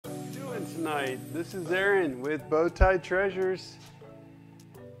tonight. This is Aaron with Bowtie Treasures.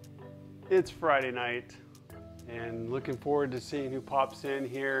 It's Friday night and looking forward to seeing who pops in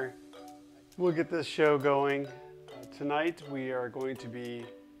here. We'll get this show going. Tonight we are going to be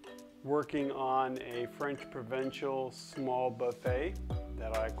working on a French Provincial small buffet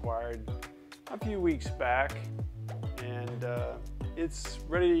that I acquired a few weeks back, and it's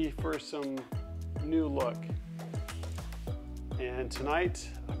ready for some new look. And tonight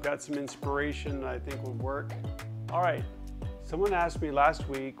I've got some inspiration that I think would work. All right, someone asked me last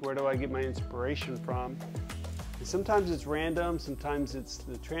week, where do I get my inspiration from? And sometimes it's random, sometimes it's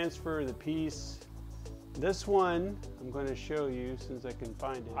the transfer, the piece. This one I'm going to show you since I can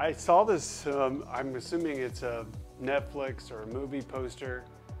find it. I saw this, I'm assuming it's a Netflix or a movie poster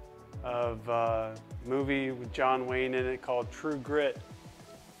of a movie with John Wayne in it called True Grit.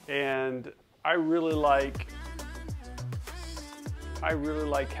 And I really like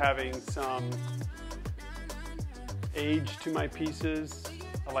having some age to my pieces.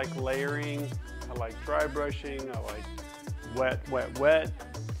 I like layering, I like dry brushing, I like wet, wet, wet.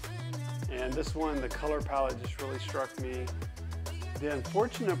 And this one, the color palette just really struck me. The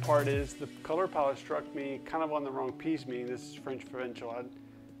unfortunate part is the color palette struck me kind of on the wrong piece, meaning this is French Provincial. I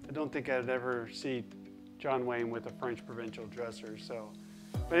don't think I'd ever see John Wayne with a French Provincial dresser.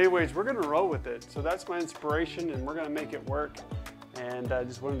 But anyways, we're gonna roll with it. So that's my inspiration and we're gonna make it work. And I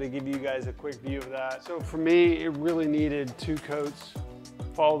just wanted to give you guys a quick view of that. So for me, it really needed 2 coats.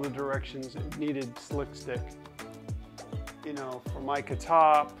 Follow the directions. It needed slick stick. You know, Formica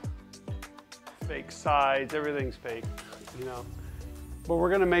top, fake sides, everything's fake, you know. But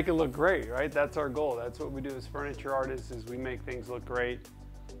we're gonna make it look great, right? That's our goal. That's what we do as furniture artists, is we make things look great.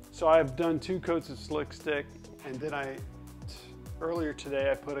 So I've done 2 coats of slick stick, and then earlier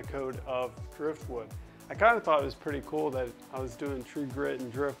today I put a coat of driftwood. I kind of thought it was pretty cool that I was doing True Grit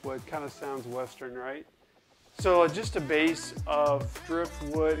and driftwood. Kind of sounds Western, right? So just a base of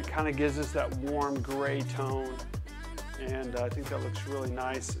driftwood, it kind of gives us that warm gray tone. And I think that looks really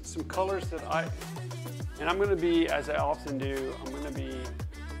nice. Some colors that I'm gonna be, as I often do, I'm gonna be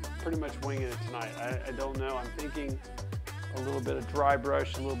pretty much winging it tonight. I don't know, I'm thinking a little bit of dry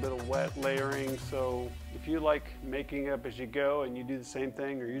brush, a little bit of wet layering. So if you like making up as you go and you do the same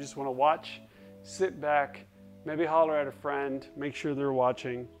thing, or you just wanna watch, sit back, maybe holler at a friend, make sure they're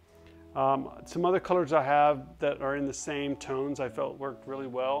watching. Some other colors I have that are in the same tones I felt worked really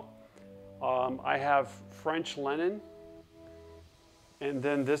well. I have French linen, and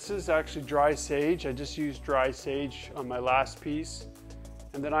then this is actually dry sage. I just used dry sage on my last piece.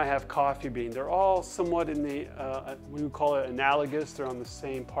 And then I have coffee bean. They're all somewhat in the, we would call it analogous. They're on the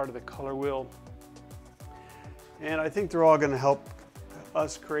same part of the color wheel. And I think they're all gonna help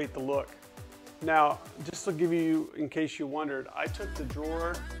us create the look. Now, just to give you, in case you wondered, I took the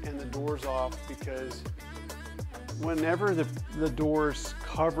drawer and the doors off because whenever the doors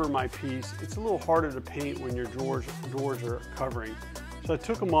cover my piece, it's a little harder to paint when your doors are covering. So I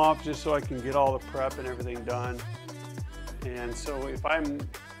took them off just so I can get all the prep and everything done. And so if I'm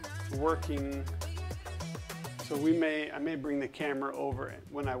working, so I may bring the camera over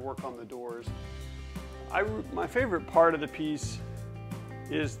when I work on the doors. My favorite part of the piece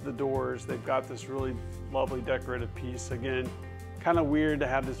is the doors. They've got this really lovely decorative piece. Again, kind of weird to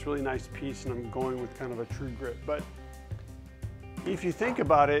have this really nice piece and I'm going with kind of a True Grit. But if you think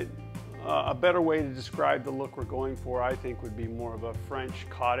about it, a better way to describe the look we're going for, I think, would be more of a French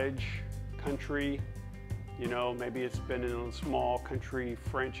cottage, country. You know, maybe it's been in a small country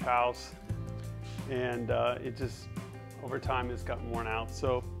French house and it just, over time, it's gotten worn out.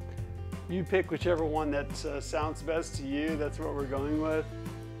 So you pick whichever one that sounds best to you. That's what we're going with.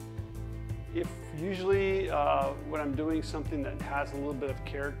 If usually when I'm doing something that has a little bit of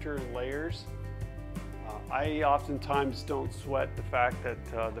character and layers, I oftentimes don't sweat the fact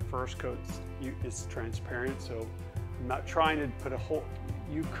that the first coat is transparent. So I'm not trying to put a whole,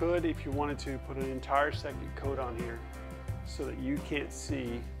 you could, if you wanted to, put an entire second coat on here so that you can't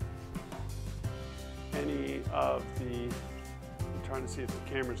see any of the, I'm trying to see if the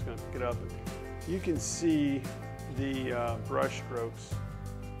camera's going to pick it up. You can see the brush strokes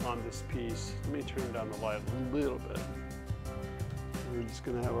on this piece. Let me turn down the light a little bit. We're just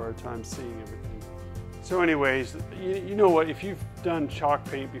going to have a hard time seeing everything. So anyways, you know what, if you've done chalk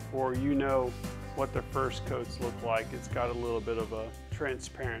paint before, you know what the first coats look like. It's got a little bit of a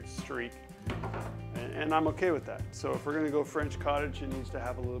transparent streak, and I'm okay with that. So if we're going to go French cottage, it needs to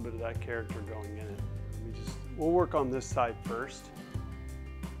have a little bit of that character going in it. We'll work on this side first.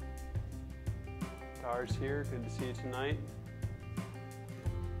 Tara's here, good to see you tonight.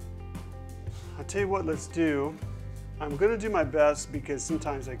 I'll tell you what, let's do. I'm gonna do my best because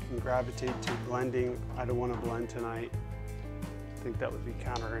sometimes I can gravitate to blending. I don't want to blend tonight. I think that would be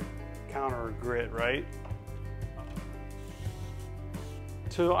counter grit, right?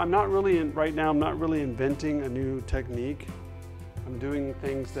 So I'm not really right now I'm not really inventing a new technique. I'm doing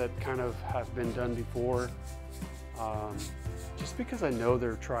things that kind of have been done before, just because I know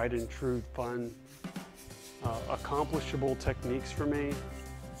they're tried and true, fun, accomplishable techniques for me.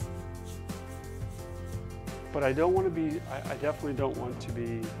 But I don't want to be, I definitely don't want to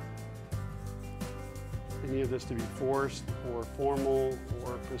be any of this to be forced or formal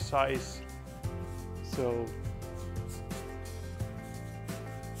or precise. So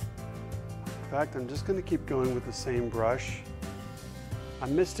in fact, I'm just going to keep going with the same brush.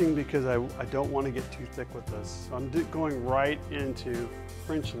 I'm misting because I don't want to get too thick with this. So I'm going right into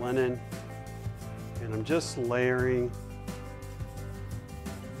French linen, and I'm just layering.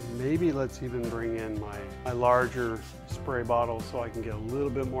 Maybe let's even bring in my larger spray bottle so I can get a little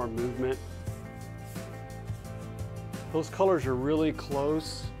bit more movement. Those colors are really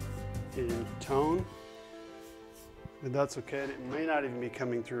close in tone, but that's okay. It may not even be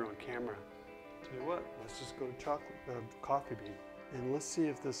coming through on camera. Tell you what, let's just go to coffee bean. And let's see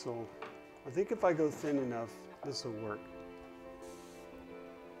if this will, I think if I go thin enough, this will work.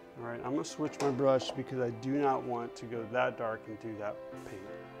 All right, I'm gonna switch my brush because I do not want to go that dark and do that paint.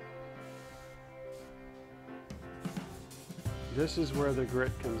 This is where the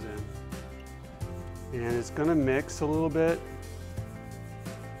grit comes in. And it's gonna mix a little bit.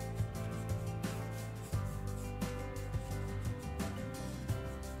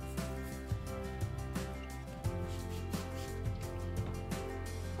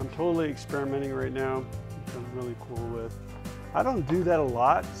 I'm totally experimenting right now, which I'm really cool with. I don't do that a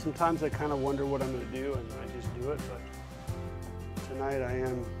lot. Sometimes I kind of wonder what I'm gonna do and I just do it, but tonight I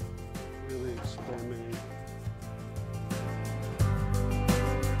am really experimenting.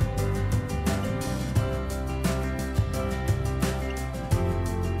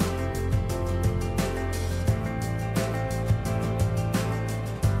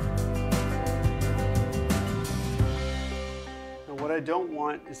 What I don't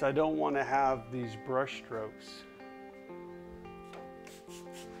want is I don't want to have these brush strokes.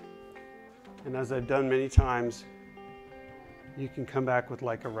 And as I've done many times, you can come back with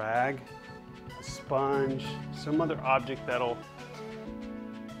like a rag, a sponge, some other object that'll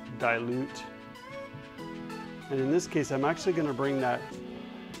dilute. And in this case, I'm actually going to bring that,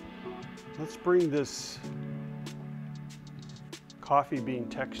 let's bring this coffee bean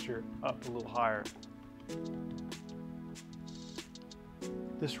texture up a little higher.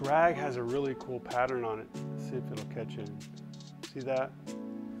 This rag has a really cool pattern on it. Let's see if it'll catch it. See that?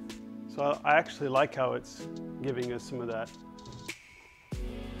 So I actually like how it's giving us some of that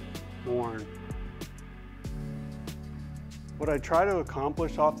worn. What I try to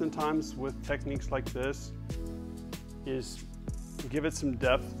accomplish oftentimes with techniques like this is give it some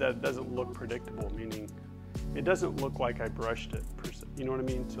depth that doesn't look predictable, meaning it doesn't look like I brushed it, you know what I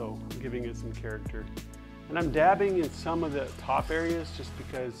mean? So I'm giving it some character. And I'm dabbing in some of the top areas just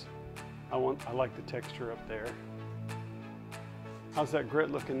because I like the texture up there. How's that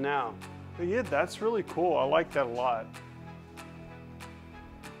grit looking now? But yeah, that's really cool. I like that a lot.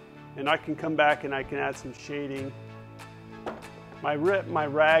 And I can come back and I can add some shading. My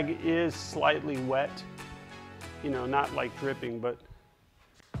rag is slightly wet. You know, not like dripping, but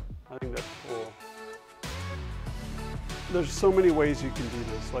I think that's cool. There's so many ways you can do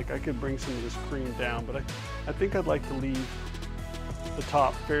this. Like I could bring some of this cream down, but I think I'd like to leave the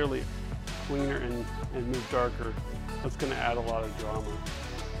top fairly cleaner and move darker. That's gonna add a lot of drama.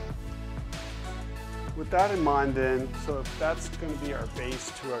 With that in mind then, so if that's gonna be our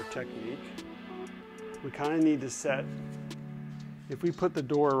base to our technique, we kind of need to set, if we put the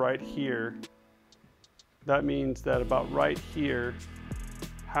door right here, that means that about right here,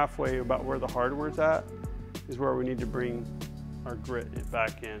 halfway about where the hardware's at, is where we need to bring our grit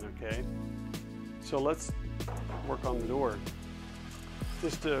back in, okay? So let's work on the door.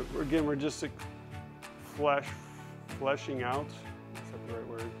 Just to, again, we're just fleshing out, is that the right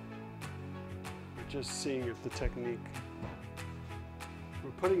word? We're just seeing if the technique,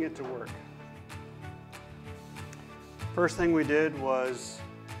 we're putting it to work. First thing we did was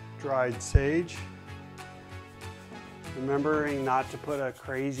dried sage. Remembering not to put a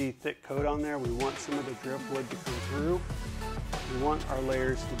crazy thick coat on there. We want some of the driftwood to come through. We want our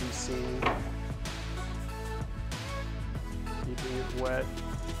layers to be seen. Keeping it wet.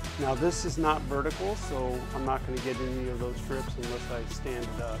 Now this is not vertical, so I'm not going to get any of those strips unless I stand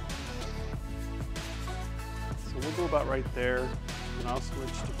it up. So we'll go about right there, and I'll switch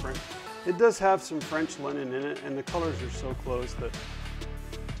to It does have some French linen in it, and the colors are so close that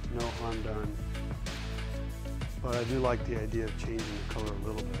no harm done. But I do like the idea of changing the color a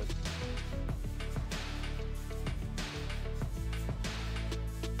little bit.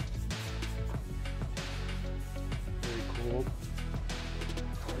 Very cool.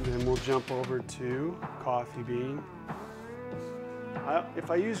 And then we'll jump over to coffee bean.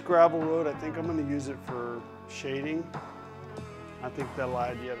 If I use gravel road, I think I'm going to use it for shading. I think that'll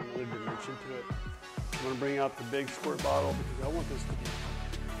add yet another dimension to it. I'm going to bring out the big squirt bottle because I don't want this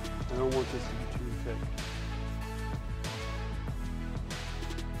to be too thick.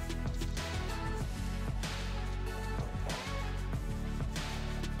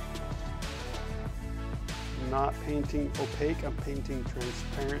 I'm not painting opaque, I'm painting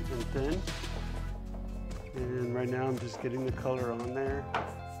transparent and thin. And right now I'm just getting the color on there.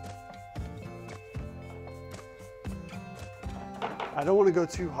 I don't want to go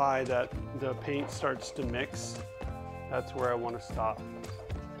too high that the paint starts to mix. That's where I want to stop.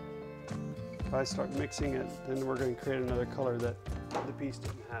 If I start mixing it, then we're going to create another color that the piece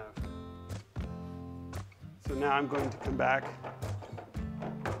didn't have. So now I'm going to come back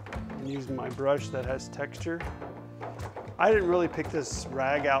and use my brush that has texture. I didn't really pick this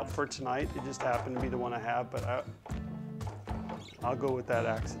rag out for tonight. It just happened to be the one I have, but I'll go with that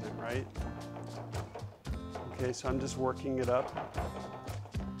accident, right? Okay, so I'm just working it up.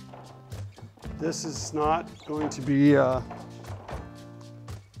 This is not going to be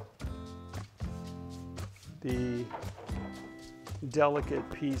the delicate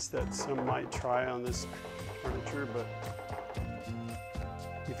piece that some might try on this furniture, but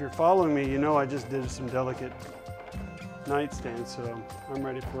if you're following me, you know I just did some delicate nightstands, so I'm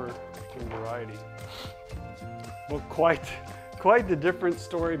ready for some variety. Well, quite the different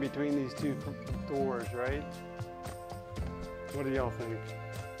story between these two doors, right? What do y'all think?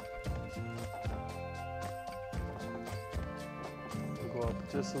 I'll go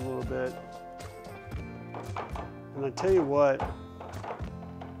up just a little bit. And I tell you what,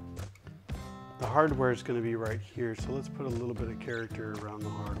 the hardware is going to be right here, so let's put a little bit of character around the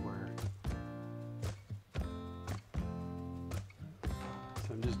hardware.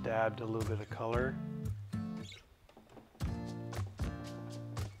 So I'm just dabbed a little bit of color.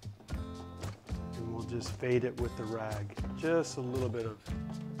 And we'll just fade it with the rag. Just a little bit of.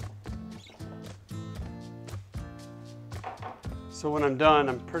 So when I'm done,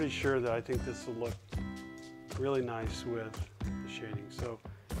 I'm pretty sure that I think this will look really nice with the shading. So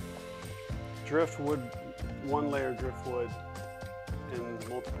driftwood, one layer driftwood in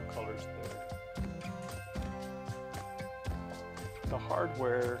multiple colors there. The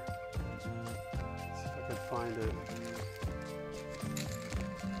hardware, let's see if I can find it.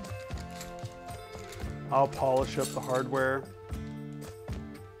 I'll polish up the hardware.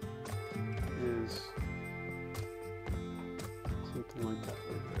 Is something like that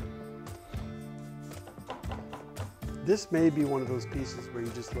right there. This may be one of those pieces where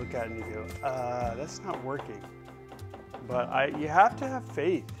you just look at it and you go, that's not working. But you have to have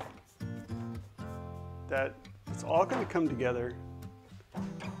faith that it's all going to come together.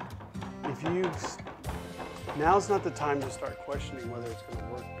 Now's not the time to start questioning whether it's going to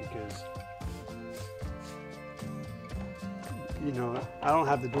work, because you know, I don't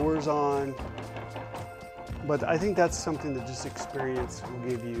have the doors on, but I think that's something that just experience will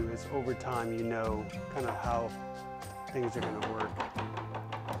give you, is over time you know kind of how things are going to work.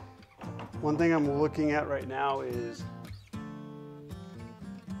 One thing I'm looking at right now is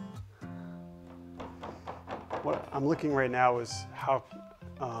how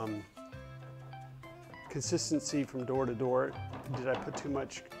consistency from door to door. Did I put too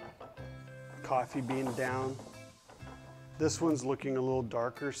much coffee bean down? This one's looking a little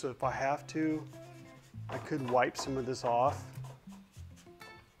darker, so if I have to, I could wipe some of this off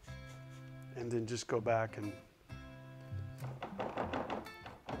and then just go back and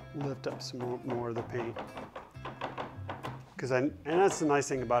lift up some more of the paint. And that's the nice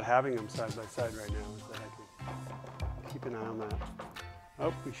thing about having them side by side right now, is that I can keep an eye on that.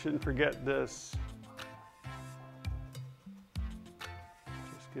 Oh, we shouldn't forget this.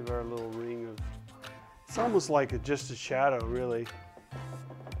 Just give our little ring of, it's almost like just a shadow, really.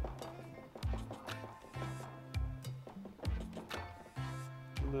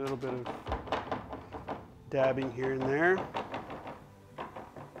 A little bit of dabbing here and there.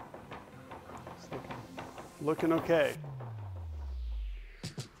 It's looking okay.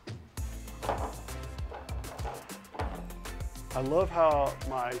 I love how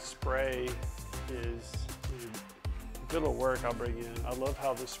my spray is, if it'll work, I'll bring it in. I love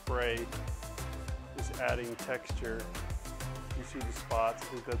how the spray is adding texture. you see the spots. I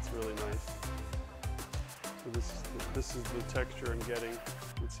think that's really nice. So this is the texture I'm getting. You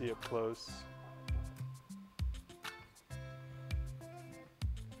can see up close.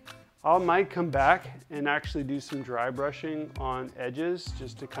 I might come back and actually do some dry brushing on edges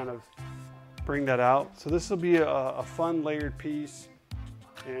just to kind of bring that out. So this will be a fun layered piece.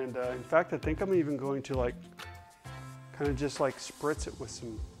 And in fact, I think I'm even going to like kind of just like spritz it with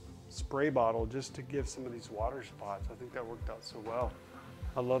some spray bottle just to give some of these water spots. I think that worked out so well.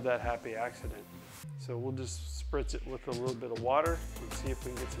 I love that happy accident. So we'll just spritz it with a little bit of water and see if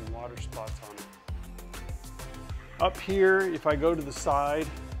we can get some water spots on it. Up here, if I go to the side,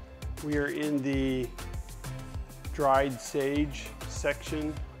 we are in the dried sage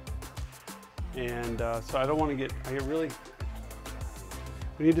section. And so I don't want to get,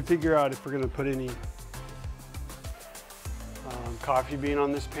 we need to figure out if we're going to put any coffee bean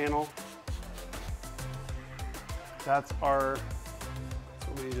on this panel. That's what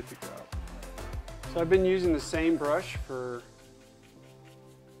we need to figure out. So I've been using the same brush for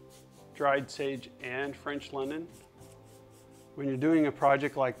dried sage and French linen. When you're doing a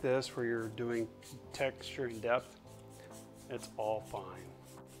project like this where you're doing texture and depth, it's all fine.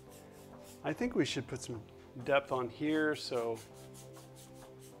 I think we should put some depth on here, so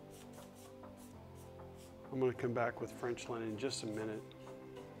I'm going to come back with French linen in just a minute.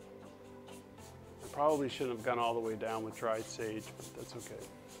 I probably shouldn't have gone all the way down with dried sage, but that's okay.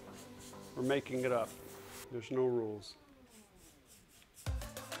 We're making it up. There's no rules.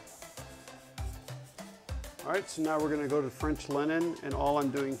 All right, so now we're going to go to French linen, and all I'm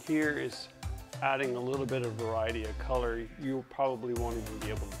doing here is adding a little bit of variety of color. You probably won't even be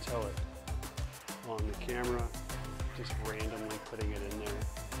able to tell it on the camera, just randomly putting it in there.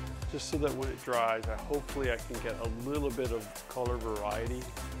 Just so that when it dries, hopefully I can get a little bit of color variety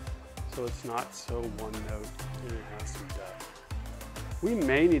so it's not so one note and it has some depth. We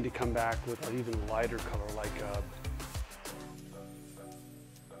may need to come back with an even lighter color like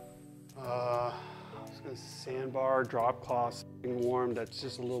sandbar, drop cloth, something warm that's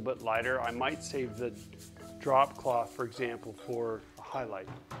just a little bit lighter. I might save the drop cloth, for example, for a highlight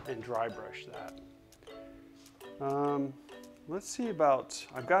and dry brush that. Let's see about,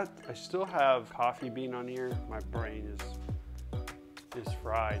 I still have coffee bean on here. My brain is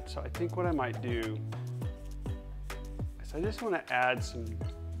fried. So I think what I might do is I just want to add some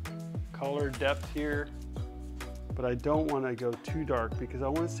color depth here, but I don't want to go too dark because I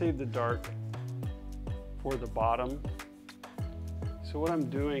want to save the dark for the bottom. So what I'm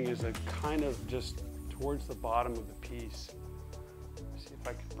doing is I kind of just towards the bottom of the piece. See if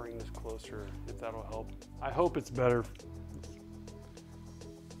I can bring this closer, if that'll help. I hope it's better.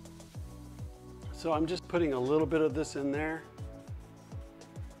 So I'm just putting a little bit of this in there.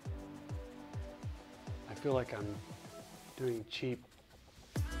 I feel like I'm doing cheap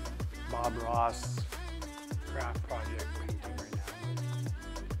Bob Ross craft project painting right now.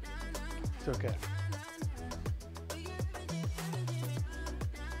 It's okay.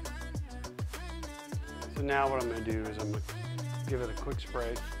 So now what I'm going to do is I'm going to give it a quick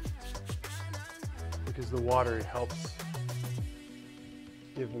spray because the water helps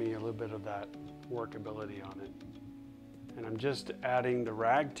give me a little bit of that workability on it. And I'm just adding the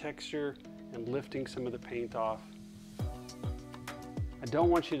rag texture and lifting some of the paint off. I don't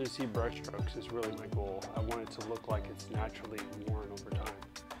want you to see brush strokes is really my goal. I want it to look like it's naturally worn over time.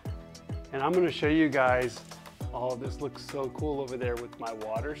 And I'm going to show you guys, oh, this looks so cool over there with my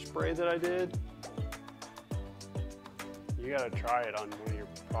water spray that I did. You got to try it on one of your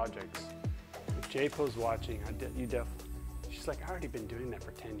projects. If JPO's watching, she's like, I've already been doing that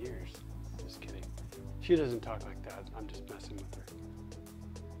for 10 years. Just kidding. She doesn't talk like that. I'm just messing with her.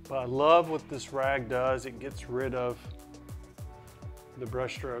 But I love what this rag does. It gets rid of the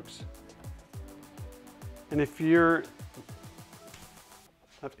brush strokes. And if you're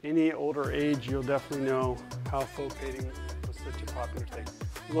of any older age, you'll definitely know how faux painting was such a popular thing.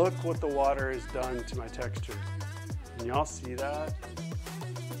 Look what the water has done to my texture. Can y'all see that?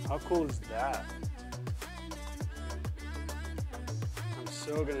 How cool is that? I'm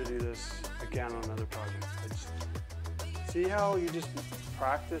so gonna do this again on another project. See how you just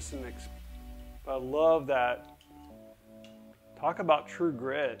practice and I love that. Talk about true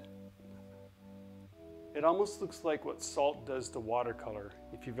grit. It almost looks like what salt does to watercolor,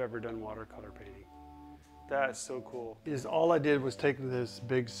 if you've ever done watercolor painting. That is so cool. All I did was take this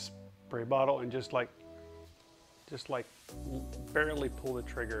big spray bottle and just like barely pull the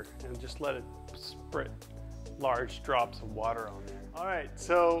trigger and just let it sprit large drops of water on there. All right,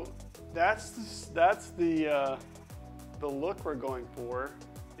 so that's the look we're going for,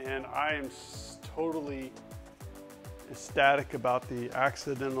 and I am totally ecstatic about the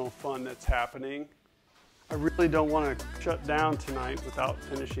accidental fun that's happening. I really don't want to shut down tonight without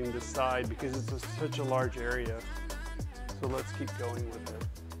finishing this side because it's such a large area. So let's keep going with it.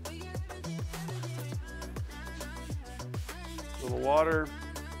 A little water.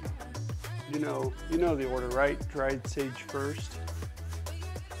 You know the order, right? Dried sage first.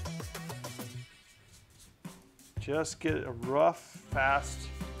 Just get a rough, fast.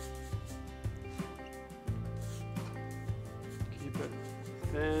 Keep it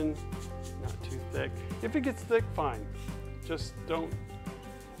thin, not too thick. If it gets thick, fine. Just don't,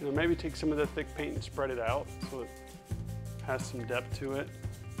 maybe take some of the thick paint and spread it out so it has some depth to it.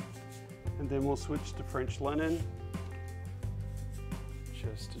 And then we'll switch to French linen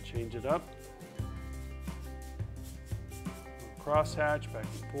just to change it up. Crosshatch back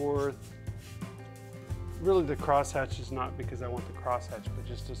and forth. Really the crosshatch is not because I want the crosshatch, but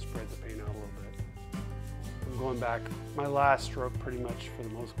just to spread the paint out a little bit. I'm going back. My last stroke pretty much for the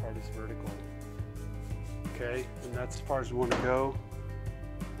most part is vertical. Okay, and that's as far as we want to go.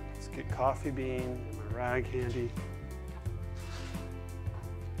 Let's get coffee bean and my rag handy.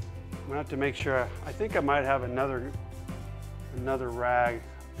 I'm gonna have to make sure, I think I might have another rag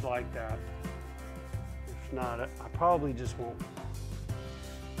like that. If not, I probably just won't.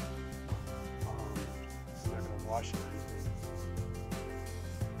 I'm not gonna wash it or anything.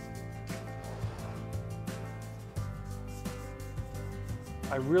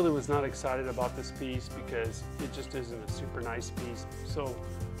 I really was not excited about this piece because it just isn't a super nice piece. So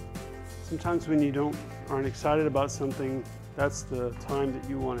sometimes when you aren't excited about something, that's the time that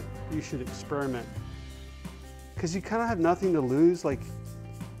you should experiment. Because you kind of have nothing to lose. Like,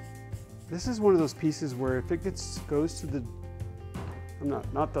 this is one of those pieces where if it goes to the,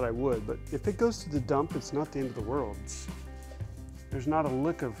 not that I would, but if it goes to the dump, it's not the end of the world. There's not a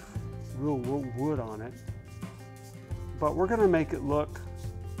lick of real wood on it. But we're gonna make it look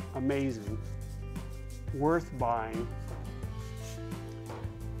amazing, worth buying.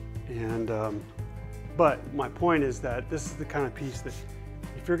 And, but my point is that this is the kind of piece that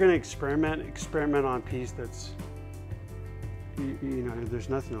if you're gonna experiment on a piece that's, there's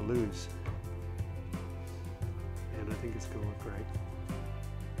nothing to lose. And I think it's gonna look great.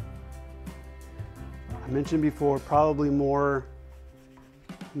 I mentioned before, probably more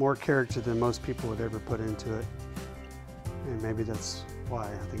character than most people would ever put into it. And maybe that's why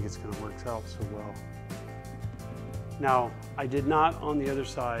I think it's gonna work out so well. Now, I did not on the other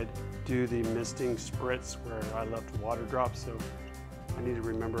side do the misting spritz where I left water drops, so I need to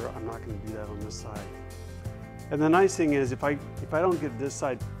remember I'm not gonna do that on this side. And the nice thing is, if I don't get this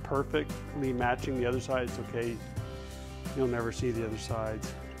side perfectly matching the other side, it's okay. You'll never see the other side.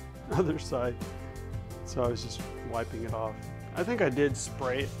 So I was just wiping it off. I think I did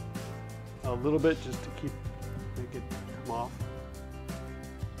spray it a little bit just to make it come off.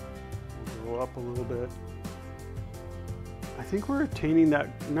 We'll go up a little bit. I think we're attaining that.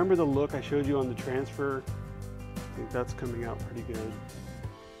 Remember the look I showed you on the transfer? I think that's coming out pretty good.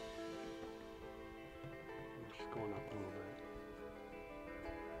 Just going up a little bit.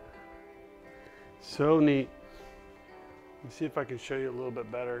 So neat. Let's see if I can show you a little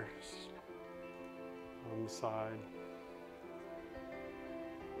bit better on the side.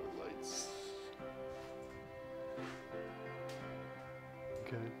 Lights.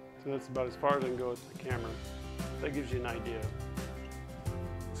 Okay, so that's about as far as I can go with the camera. That gives you an idea.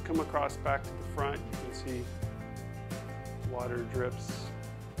 Let's come across back to the front. You can see water drips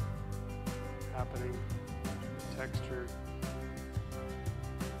happening, texture.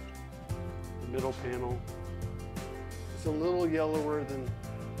 The middle panel. It's a little yellower than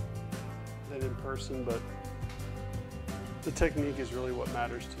in person, but the technique is really what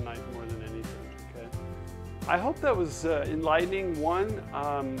matters tonight more than anything, okay? I hope that was enlightening. One,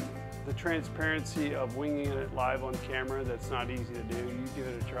 the transparency of winging it live on camera, that's not easy to do. You give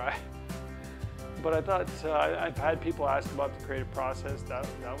it a try. But I thought, I've had people ask about the creative process. That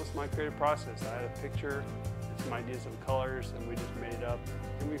was my creative process. I had a picture, some ideas of colors, and we just made it up.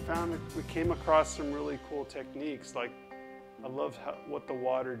 And we came across some really cool techniques. Like, I love what the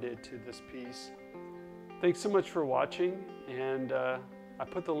water did to this piece. Thanks so much for watching. And I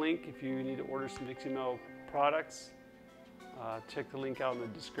put the link if you need to order some Dixie Belle products. Check the link out in the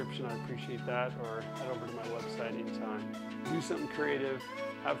description. I appreciate that. Or head over to my website anytime. Do something creative.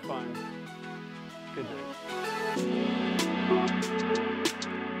 Have fun. Good night.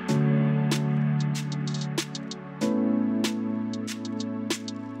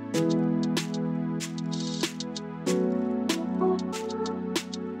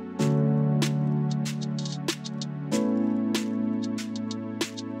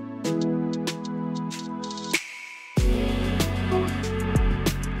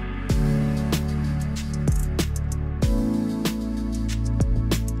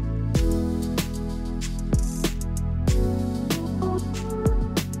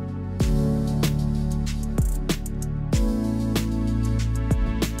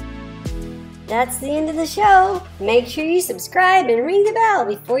 That's the end of the show. Make sure you subscribe and ring the bell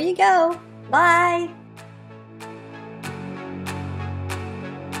before you go. Bye!